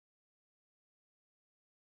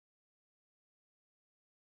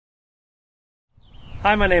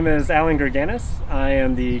Hi, my name is Alan Gerganis. I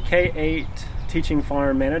am the K-8 Teaching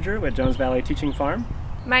Farm Manager with Jones Valley Teaching Farm.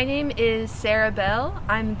 My name is Sarah Bell.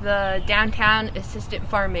 I'm the Downtown Assistant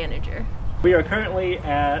Farm Manager. We are currently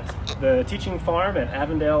at the Teaching Farm at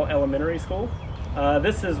Avondale Elementary School.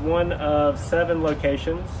 This is one of 7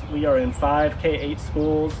 locations. We are in 5 K-8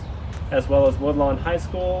 schools, as well as Woodlawn High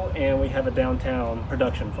School, and we have a downtown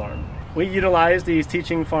production farm. We utilize these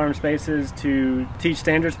teaching farm spaces to teach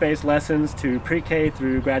standards-based lessons to pre-K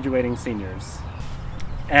through graduating seniors.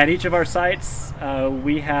 At each of our sites,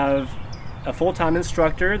 we have a full-time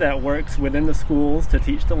instructor that works within the schools to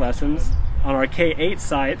teach the lessons. On our K-8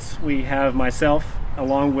 sites, we have myself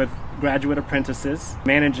along with graduate apprentices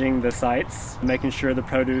managing the sites, making sure the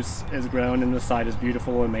produce is grown and the site is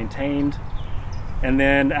beautiful and maintained. And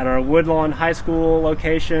then at our Woodlawn High School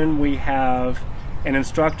location, we have an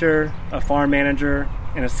instructor, a farm manager,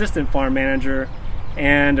 an assistant farm manager,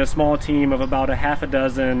 and a small team of about a half a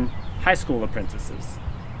dozen high school apprentices.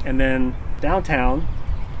 And then downtown,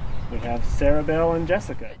 we have Sarah Bell and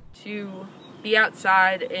Jessica. To be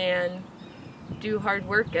outside and do hard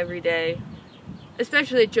work every day,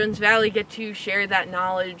 especially at Jones Valley, get to share that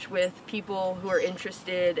knowledge with people who are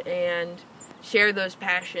interested and share those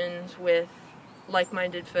passions with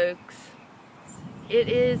like-minded folks. It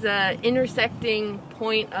is an intersecting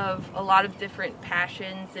point of a lot of different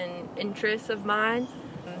passions and interests of mine.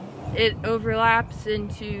 It overlaps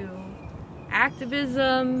into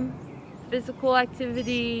activism, physical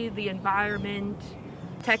activity, the environment,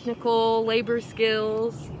 technical labor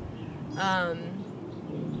skills,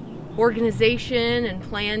 organization and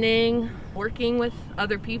planning, working with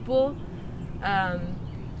other people.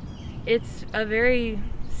 It's a very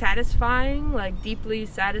satisfying, deeply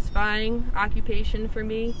satisfying occupation for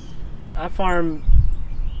me. I farm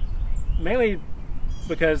mainly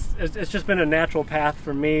because it's just been a natural path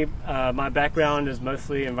for me. My background is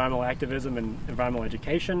mostly environmental activism and environmental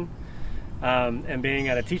education, and being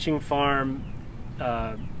at a teaching farm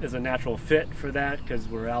is a natural fit for that because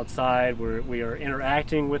we're outside, we are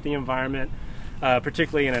interacting with the environment,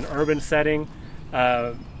 particularly in an urban setting,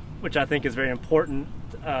 which I think is very important,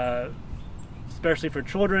 especially for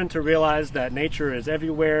children, to realize that nature is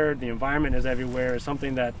everywhere, the environment is everywhere, is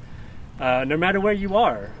something that no matter where you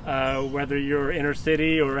are, whether you're inner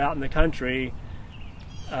city or out in the country,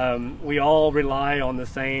 we all rely on the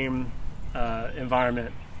same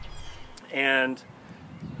environment. And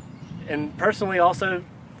personally also,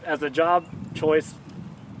 as a job choice,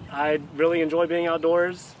 I really enjoy being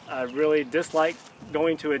outdoors. I really dislike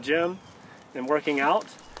going to a gym and working out.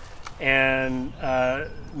 And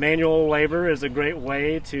manual labor is a great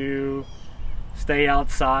way to stay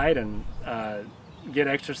outside and get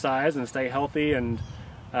exercise and stay healthy. And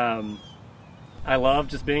I love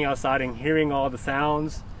just being outside and hearing all the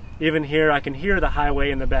sounds. Even here, I can hear the highway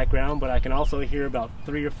in the background, but I can also hear about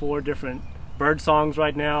 3 or 4 different bird songs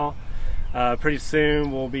right now. Pretty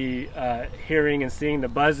soon we'll be hearing and seeing the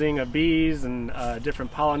buzzing of bees and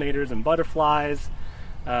different pollinators and butterflies.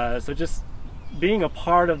 So just being a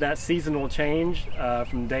part of that seasonal change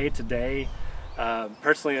from day to day,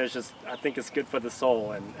 personally, I think it's good for the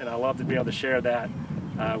soul, and I love to be able to share that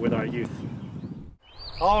with our youth.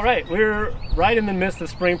 All right, we're right in the midst of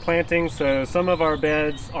spring planting, so some of our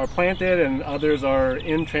beds are planted and others are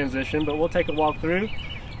in transition, but we'll take a walk through.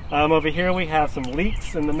 Over here we have some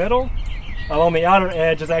leeks in the middle. Along the outer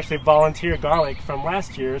edge is actually volunteer garlic from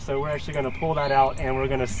last year, so we're actually going to pull that out and we're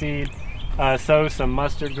going to sow some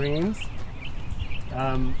mustard greens.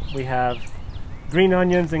 We have green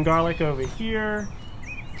onions and garlic over here,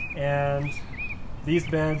 and these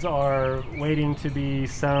beds are waiting to be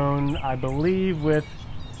sown, I believe, with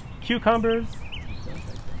cucumbers.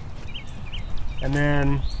 And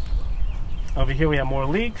then over here we have more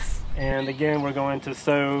leeks, and again we're going to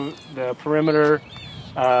sow the perimeter.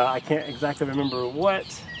 I can't exactly remember what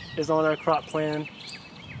is on our crop plan,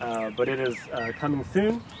 but it is coming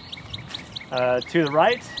soon. To the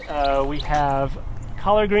right we have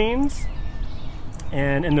collard greens,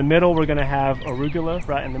 and in the middle we're going to have arugula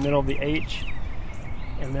right in the middle of the H.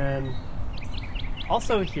 And then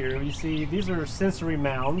also here you see these are sensory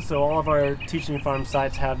mounds, so all of our teaching farm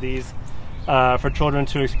sites have these for children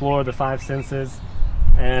to explore the 5 senses.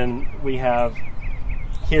 And we have,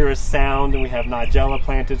 here is sound, and we have nigella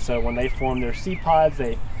planted, so when they form their seed pods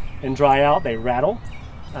and dry out, they rattle.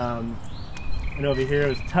 And over here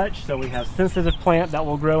is touch, so we have sensitive plant that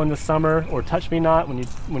will grow in the summer, or touch me not.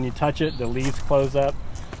 When you touch it, the leaves close up.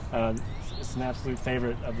 It's an absolute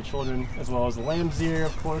favorite of the children, as well as the lamb's ear,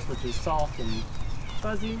 of course, which is soft and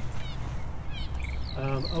fuzzy.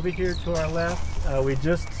 Over here to our left, we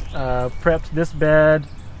just prepped this bed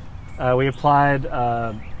We applied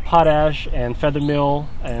potash and feather meal,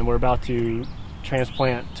 and we're about to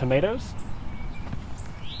transplant tomatoes.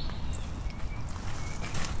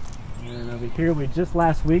 And over here we just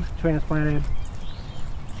last week transplanted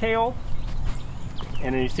kale.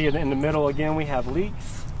 And then you see in the middle again we have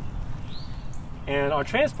leeks. And our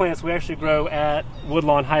transplants we actually grow at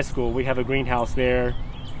Woodlawn High School. We have a greenhouse there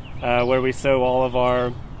where we sow all of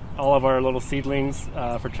our little seedlings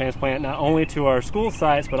for transplant, not only to our school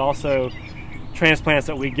sites but also transplants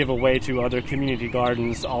that we give away to other community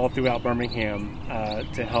gardens all throughout Birmingham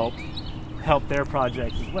to help their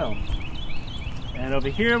projects as well. And over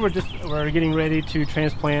here we're getting ready to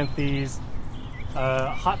transplant these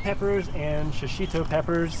hot peppers and shishito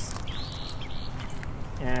peppers.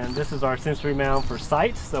 And this is our sensory mound for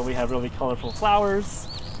sight, so we have really colorful flowers.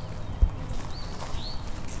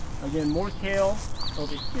 Again, more kale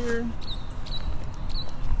over here.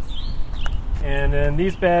 And then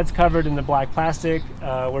these beds covered in the black plastic,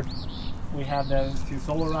 we have those to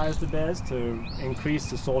solarize the beds to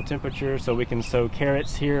increase the soil temperature so we can sow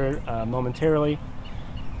carrots here momentarily.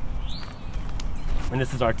 And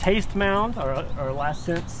this is our taste mound, our last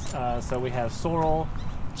sense. So we have sorrel,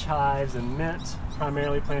 chives, and mint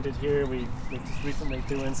primarily planted here. We just recently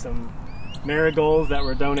threw in some marigolds that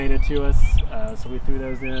were donated to us, so we threw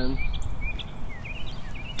those in.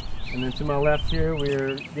 And then to my left here,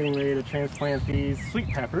 we're getting ready to transplant these sweet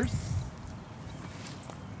peppers.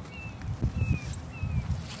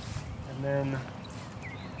 And then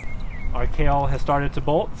our kale has started to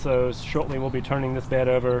bolt, so shortly we'll be turning this bed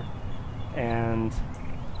over and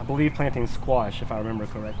I believe planting squash, if I remember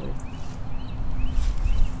correctly.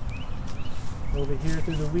 Over here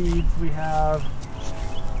through the weeds we have,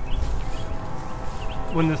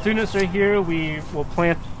 when the students are here, we will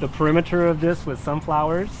plant the perimeter of this with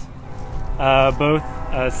sunflowers, both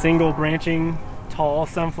single branching tall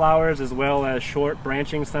sunflowers as well as short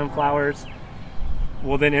branching sunflowers.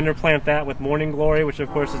 We'll then interplant that with morning glory, which of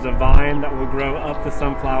course is a vine that will grow up the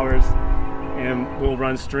sunflowers, and we'll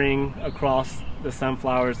run string across the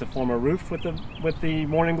sunflowers to form a roof with the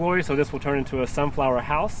morning glory. So this will turn into a sunflower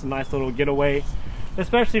house, a nice little getaway,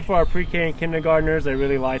 especially for our pre-K and kindergartners. They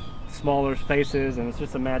really like smaller spaces, and it's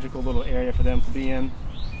just a magical little area for them to be in.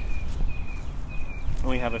 And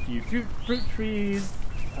we have a few fruit trees.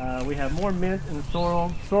 We have more mint and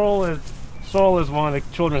sorrel. Sorrel is one of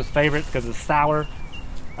the children's favorites because it's sour.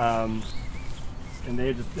 And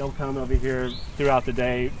they'll come over here throughout the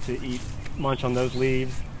day to munch on those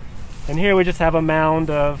leaves. And here we just have a mound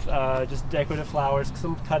of just decorative flowers,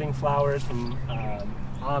 some cutting flowers from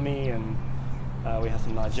Ami, and we have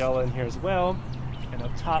some Nigella in here as well. And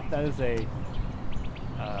up top, that is a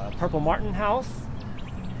purple martin house.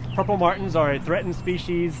 Purple martins are a threatened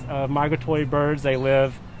species of migratory birds. They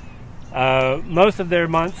live most of their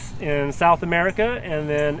months in South America, and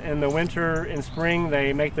then in the winter and spring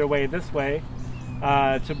they make their way this way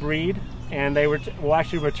to breed, and they will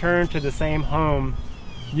actually return to the same home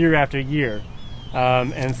year after year.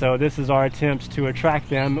 And so this is our attempt to attract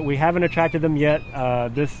them. We haven't attracted them yet.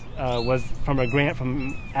 This was from a grant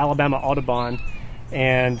from Alabama Audubon,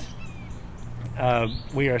 and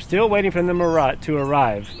we are still waiting for them to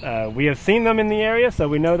arrive. We have seen them in the area, so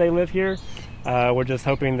we know they live here. We're just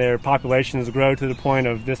hoping their populations grow to the point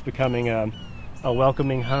of this becoming a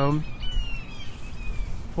welcoming home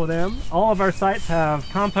for them. All of our sites have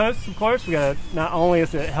compost, of course. Not only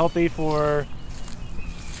is it healthy for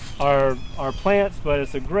our plants, but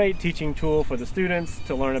it's a great teaching tool for the students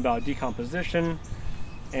to learn about decomposition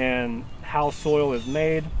and how soil is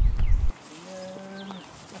made. And then,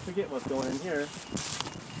 I forget what's going in here.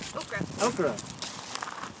 Okra.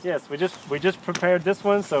 Yes, we just prepared this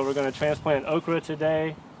one, so we're going to transplant okra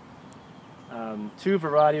today. Two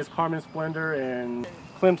varieties, Carmen Splendor and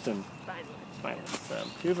Clemson. Finally. So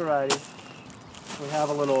 2 varieties. We have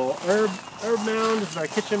a little herb mound. This is our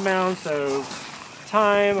kitchen mound, so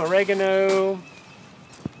thyme, oregano,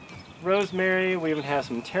 rosemary. We even have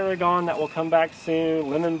some tarragon that will come back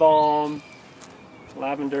soon, lemon balm,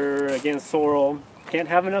 lavender, again sorrel. Can't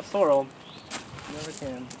have enough sorrel. Never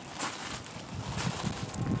can.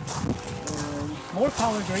 And more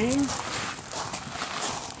collard greens.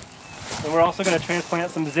 And we're also going to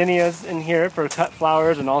transplant some zinnias in here for cut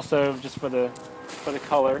flowers and also just for the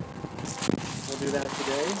color. We'll do that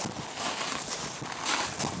today.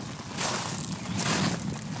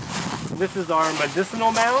 This is our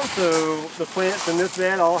medicinal mound, so the plants in this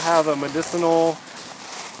bed all have a medicinal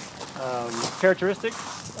characteristics,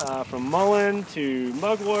 from mullein to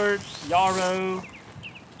mugwort, yarrow,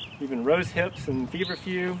 even rose hips and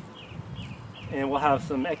feverfew. And we'll have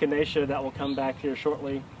some echinacea that will come back here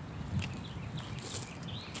shortly.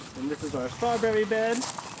 And this is our strawberry bed.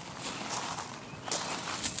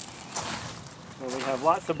 And we have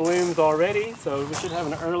lots of blooms already, so we should have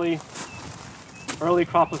an early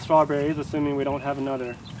crop of strawberries, assuming we don't have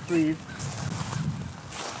another freeze.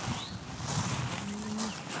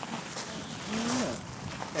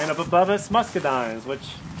 And up above us, muscadines,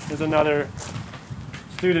 which is another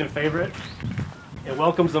student favorite. It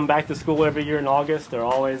welcomes them back to school every year in August. They're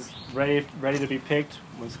always ready to be picked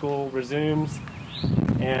when school resumes.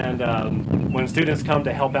 And when students come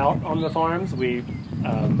to help out on the farms, we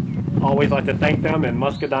always like to thank them, and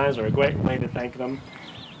muscadines are a great way to thank them.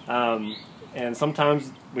 And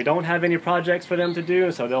sometimes we don't have any projects for them to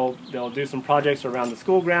do, so they'll do some projects around the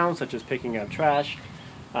school grounds, such as picking up trash.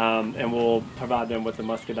 And we'll provide them with the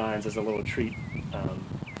muscadines as a little treat.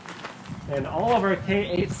 And all of our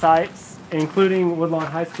K-8 sites, including Woodlawn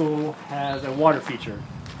High School, has a water feature,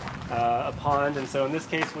 a pond. And so in this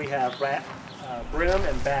case we have brim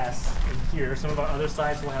and bass in here. Some of our other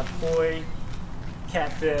sites will have koi,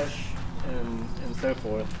 catfish, and so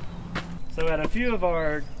forth. So at a few of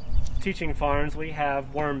our teaching farms we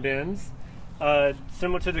have worm bins.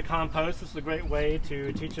 Similar to the compost, this is a great way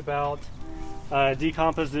to teach about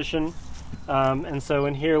decomposition. And so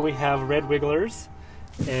in here we have red wigglers,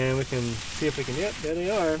 and we can see if we can, yep, there they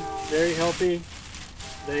are, very healthy.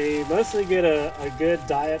 They mostly get a good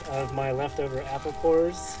diet of my leftover apple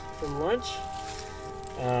cores from lunch.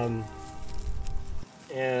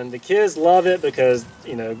 And the kids love it because,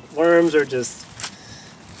 you know, worms are just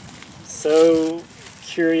so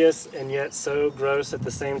curious and yet so gross at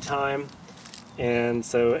the same time. And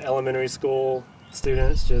so elementary school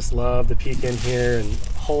students just love to peek in here and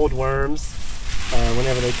hold worms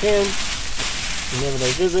whenever they can, whenever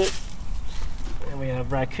they visit. And we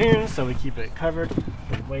have raccoons, so we keep it covered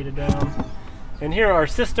and weighted down. And here are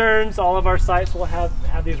cisterns. All of our sites will have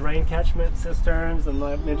these rain catchment cisterns, and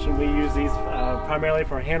like I mentioned, we use these primarily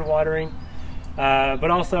for hand watering, but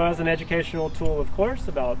also as an educational tool, of course,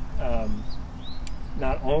 about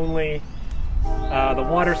not only the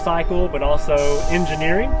water cycle, but also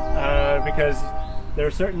engineering, because there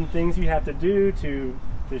are certain things you have to do to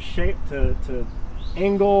shape, to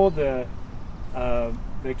angle the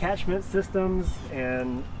catchment systems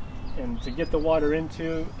and to get the water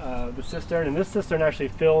into the cistern. And this cistern actually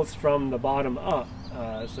fills from the bottom up.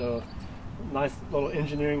 So nice little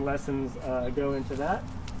engineering lessons go into that.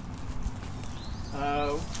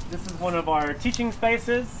 This is one of our teaching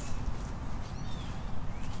spaces.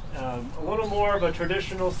 A little more of a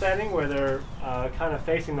traditional setting where they're kind of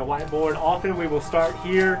facing the whiteboard. Often we will start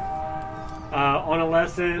here on a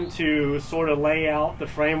lesson to sort of lay out the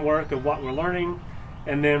framework of what we're learning,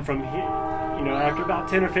 and then from here, you know, after about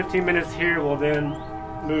 10 or 15 minutes here, we'll then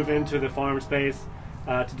move into the farm space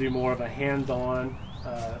to do more of a hands-on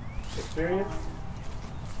experience.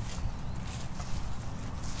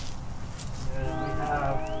 And we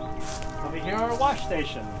have over here our wash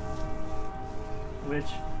station, which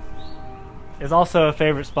is also a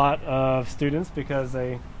favorite spot of students because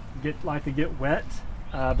they like to get wet.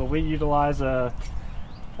 But we utilize a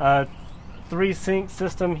 3-sink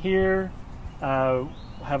system here.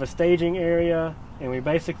 Have a staging area, and we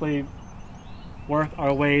basically work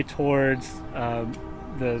our way towards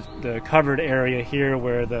the covered area here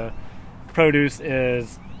where the produce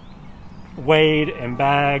is weighed and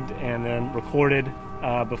bagged and then recorded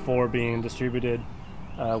before being distributed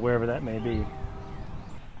wherever that may be.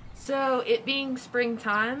 So it being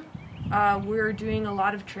springtime, we're doing a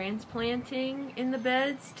lot of transplanting in the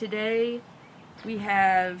beds. Today we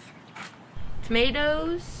have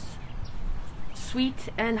tomatoes, sweet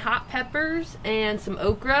and hot peppers, and some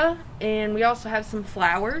okra, and we also have some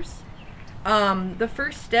flowers. The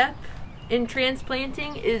first step in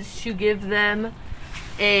transplanting is to give them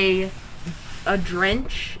a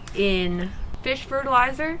drench in fish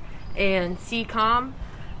fertilizer and Seacom,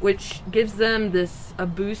 which gives them a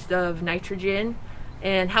boost of nitrogen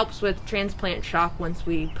and helps with transplant shock once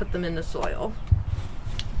we put them in the soil.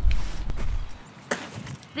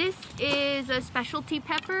 This is a specialty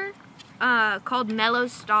pepper called Mellow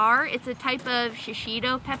Star. It's a type of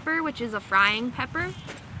shishito pepper, which is a frying pepper.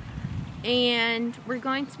 And we're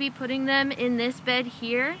going to be putting them in this bed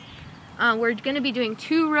here. We're going to be doing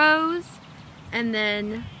 2 rows and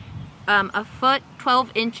then a foot,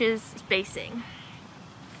 12 inches spacing.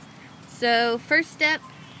 So first step,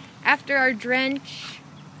 after our drench,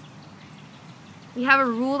 we have a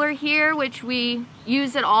ruler here which we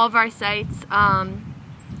use at all of our sites.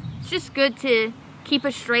 It's just good to keep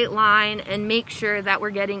a straight line and make sure that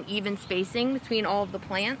we're getting even spacing between all of the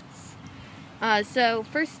plants. So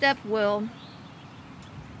first step, we'll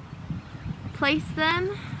place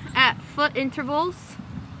them at foot intervals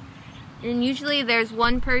And usually there's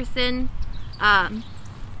one person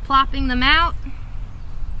plopping them out,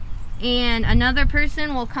 and another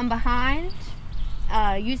person will come behind,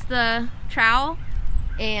 use the trowel,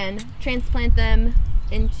 and transplant them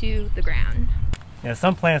into the ground. Yeah,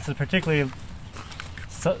 some plants, particularly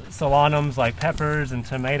solanums like peppers and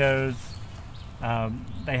tomatoes,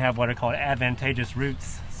 they have what are called adventitious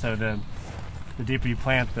roots. So the deeper you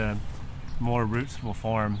plant, the more roots will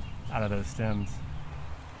form out of those stems.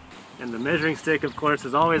 And the measuring stick, of course,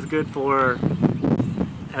 is always good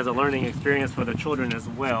as a learning experience for the children as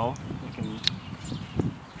well. They can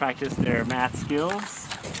practice their math skills.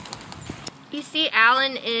 You see,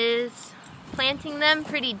 Alan is planting them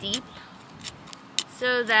pretty deep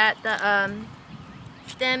so that the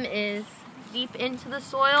stem is deep into the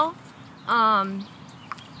soil.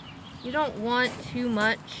 You don't want too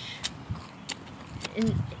much,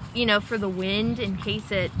 for the wind, in case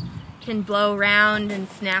it can blow around and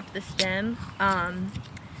snap the stem.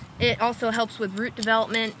 It also helps with root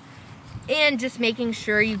development and just making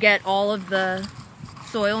sure you get all of the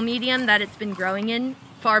soil medium that it's been growing in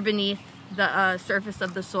far beneath the surface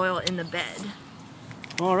of the soil in the bed.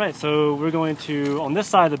 All right, so we're going to, on this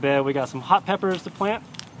side of the bed, we got some hot peppers to plant.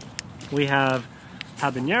 We have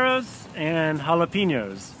habaneros and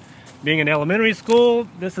jalapenos. Being in elementary school,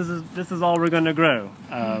 this is all we're going to grow.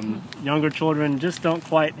 Younger children just don't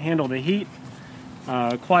quite handle the heat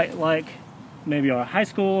quite like maybe our high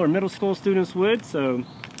school or middle school students would. So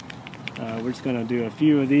we're just going to do a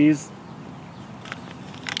few of these.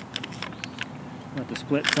 I'll have to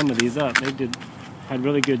split some of these up. They had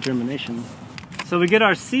really good germination. So we get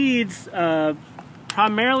our seeds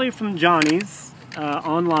primarily from Johnny's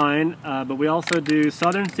online, but we also do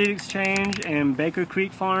Southern Seed Exchange and Baker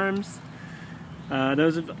Creek Farms.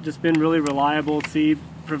 Those have just been really reliable seed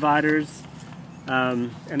providers.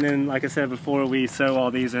 And then, like I said before, we sow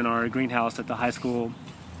all these in our greenhouse at the high school.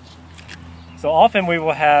 So often we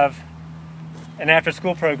will have an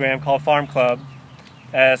after-school program called Farm Club.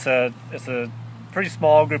 It's a pretty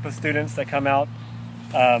small group of students that come out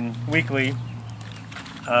weekly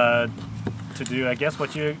to do, I guess,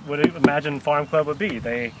 what you would imagine Farm Club would be.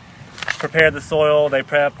 They prepare the soil, they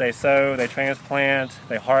prep, they sow, they transplant,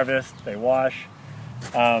 they harvest, they wash.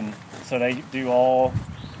 So they do all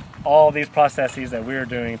these processes that we're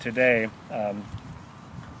doing today,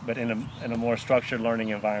 but in a more structured learning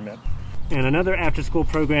environment. And another after-school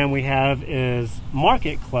program we have is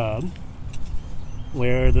Market Club,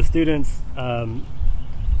 where the students,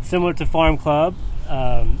 similar to Farm Club,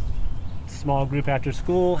 small group after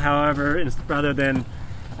school. However, rather than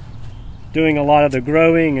doing a lot of the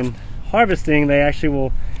growing and harvesting, they actually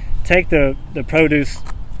will take the produce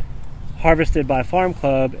harvested by Farm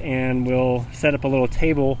Club and will set up a little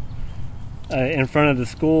table in front of the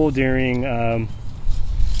school during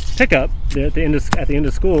pickup at the end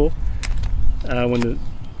of school, when the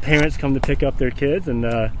parents come to pick up their kids,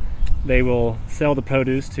 and they will sell the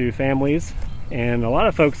produce to families. And a lot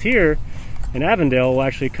of folks here in Avondale will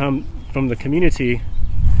actually come from the community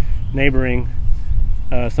neighboring.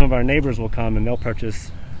 Some of our neighbors will come and they'll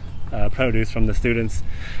purchase produce from the students.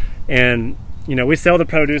 And we sell the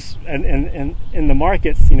produce, and in the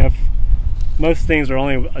markets, most things are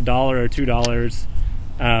only $1 or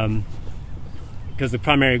 $2, because the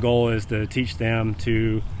primary goal is to teach them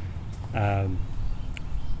to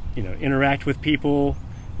interact with people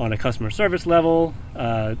on a customer service level,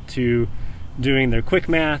 to doing their quick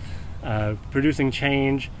math, producing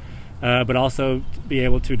change, but also be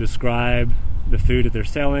able to describe the food that they're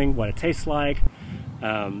selling, what it tastes like,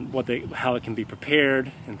 how it can be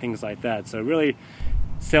prepared, and things like that. So really,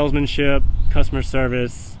 salesmanship, customer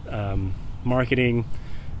service, marketing,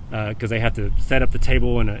 because they have to set up the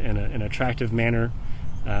table in an attractive manner.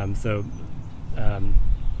 A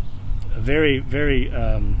very, very,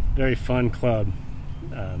 very fun club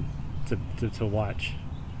to watch.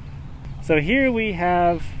 So here we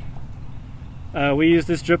have, we use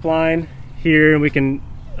this drip line here, and we can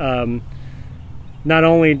not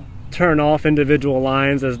only turn off individual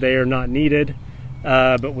lines as they are not needed,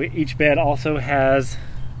 but each bed also has,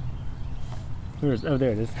 there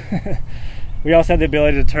it is. We also have the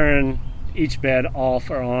ability to turn each bed off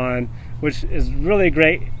or on, which is really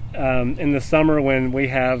great in the summer when we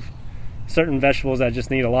have certain vegetables that just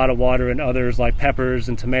need a lot of water, and others like peppers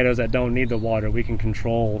and tomatoes that don't need the water. We can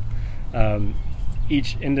control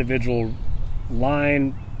each individual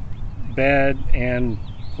line, bed, and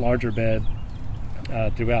larger bed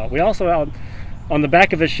throughout. We also, on the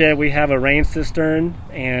back of the shed, we have a rain cistern,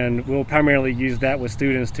 and we'll primarily use that with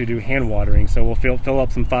students to do hand watering. So we'll fill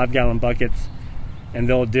up some 5-gallon buckets, and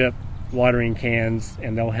they'll dip watering cans,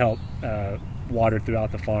 and they'll help watered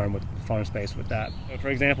throughout the farm space with that. For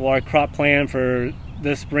example, our crop plan for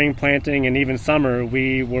this spring planting and even summer,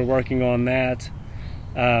 we were working on that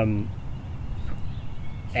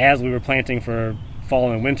as we were planting for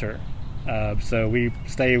fall and winter. So we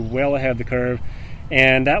stay well ahead of the curve,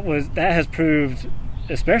 and that has proved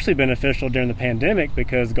especially beneficial during the pandemic,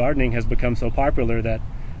 because gardening has become so popular that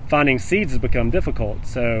finding seeds has become difficult.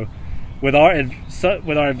 So with our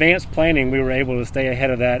advanced planning, we were able to stay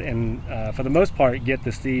ahead of that and for the most part get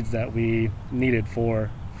the seeds that we needed for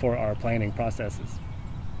our planning processes.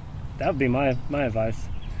 That would be my advice.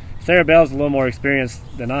 Sarah Bell's a little more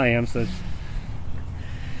experienced than I am, so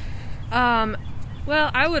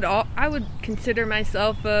well, I would consider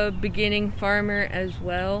myself a beginning farmer as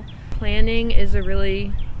well. Planning is a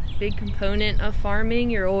really big component of farming.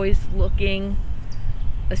 You're always looking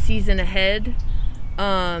a season ahead.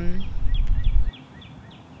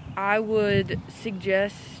 I would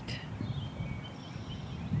suggest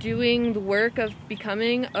doing the work of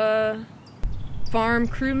becoming a farm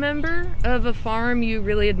crew member of a farm you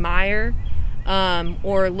really admire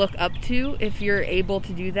or look up to. If you're able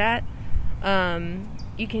to do that,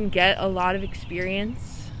 you can get a lot of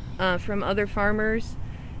experience from other farmers,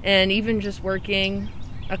 and even just working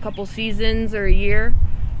a couple seasons or a year.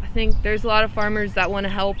 I think there's a lot of farmers that want to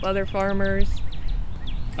help other farmers.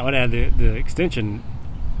 I would add the extension.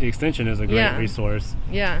 The extension is a great resource.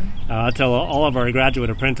 Yeah. I tell all of our graduate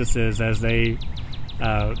apprentices as they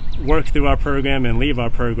work through our program and leave our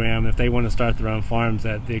program, if they want to start their own farms,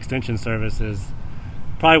 that the extension service is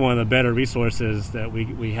probably one of the better resources that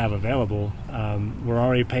we have available. We're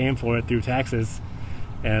already paying for it through taxes,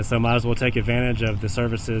 and so might as well take advantage of the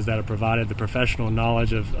services that are provided, the professional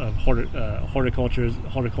knowledge of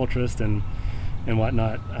horticulturists and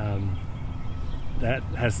whatnot. That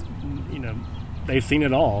has, they've seen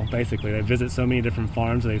it all. Basically, they visit so many different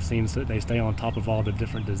farms. They stay on top of all the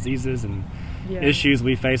different diseases and issues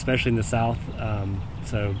we face, especially in the South.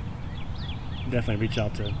 So definitely reach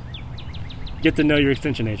out to get to know your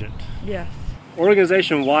extension agent. Yes.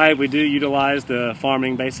 Organization-wide, we do utilize the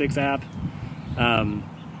Farming Basics app.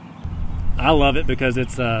 I love it because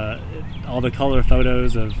it's all the color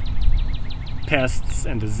photos of pests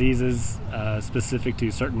and diseases specific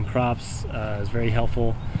to certain crops is very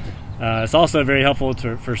helpful. It's also very helpful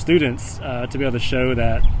for students to be able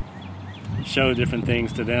to show different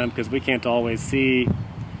things to them, because we can't always see,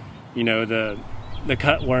 the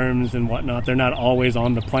cutworms and whatnot. They're not always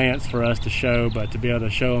on the plants for us to show, but to be able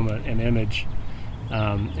to show them an image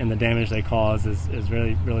and the damage they cause is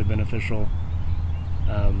really, really beneficial.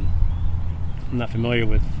 I'm not familiar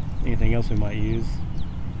with anything else we might use.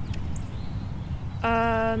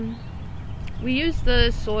 We use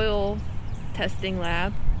the soil testing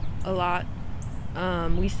lab a lot.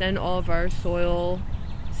 We send all of our soil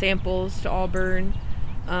samples to Auburn.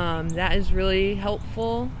 That is really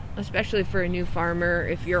helpful, especially for a new farmer.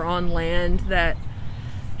 If you're on land that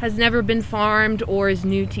has never been farmed or is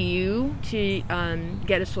new to you, to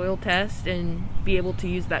get a soil test and be able to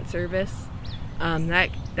use that service,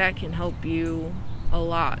 that can help you a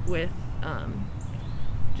lot with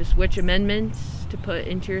just which amendments to put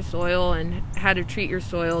into your soil and how to treat your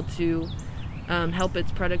soil to help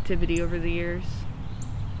its productivity over the years.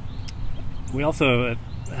 We also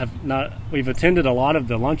we've attended a lot of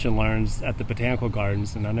the lunch and learns at the Botanical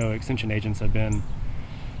Gardens, and I know extension agents have been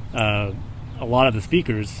a lot of the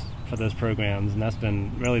speakers for those programs, and that's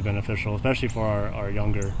been really beneficial, especially for our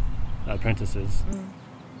younger apprentices.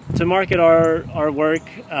 To market our work,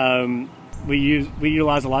 we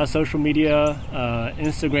utilize a lot of social media,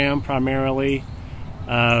 Instagram primarily.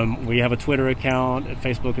 We have a Twitter account, a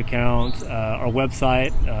Facebook account. Our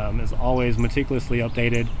website is always meticulously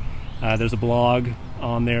updated. There's a blog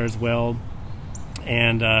on there as well,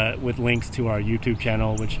 and with links to our YouTube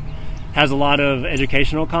channel, which has a lot of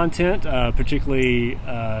educational content, particularly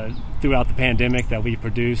throughout the pandemic, that we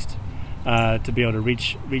produced to be able to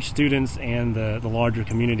reach students and the larger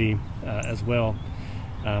community as well.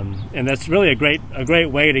 And that's really a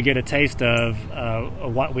great way to get a taste of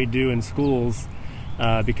what we do in schools,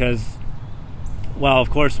 because while of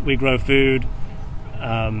course we grow food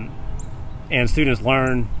and students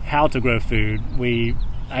learn how to grow food, we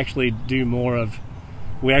actually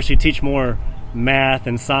teach more math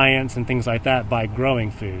and science and things like that by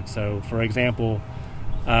growing food. So for example,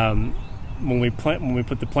 when we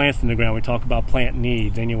put the plants in the ground, we talk about plant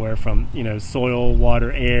needs, anywhere from soil,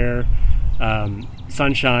 water, air,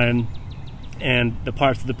 sunshine, and the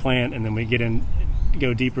parts of the plant, and then we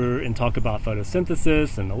go deeper and talk about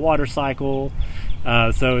photosynthesis and the water cycle.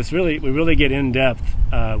 So we really get in depth.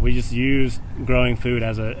 We just use growing food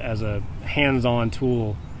as a hands-on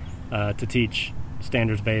tool to teach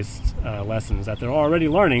standards-based lessons that they're already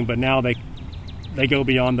learning, but now they go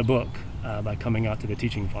beyond the book by coming out to the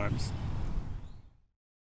teaching farms.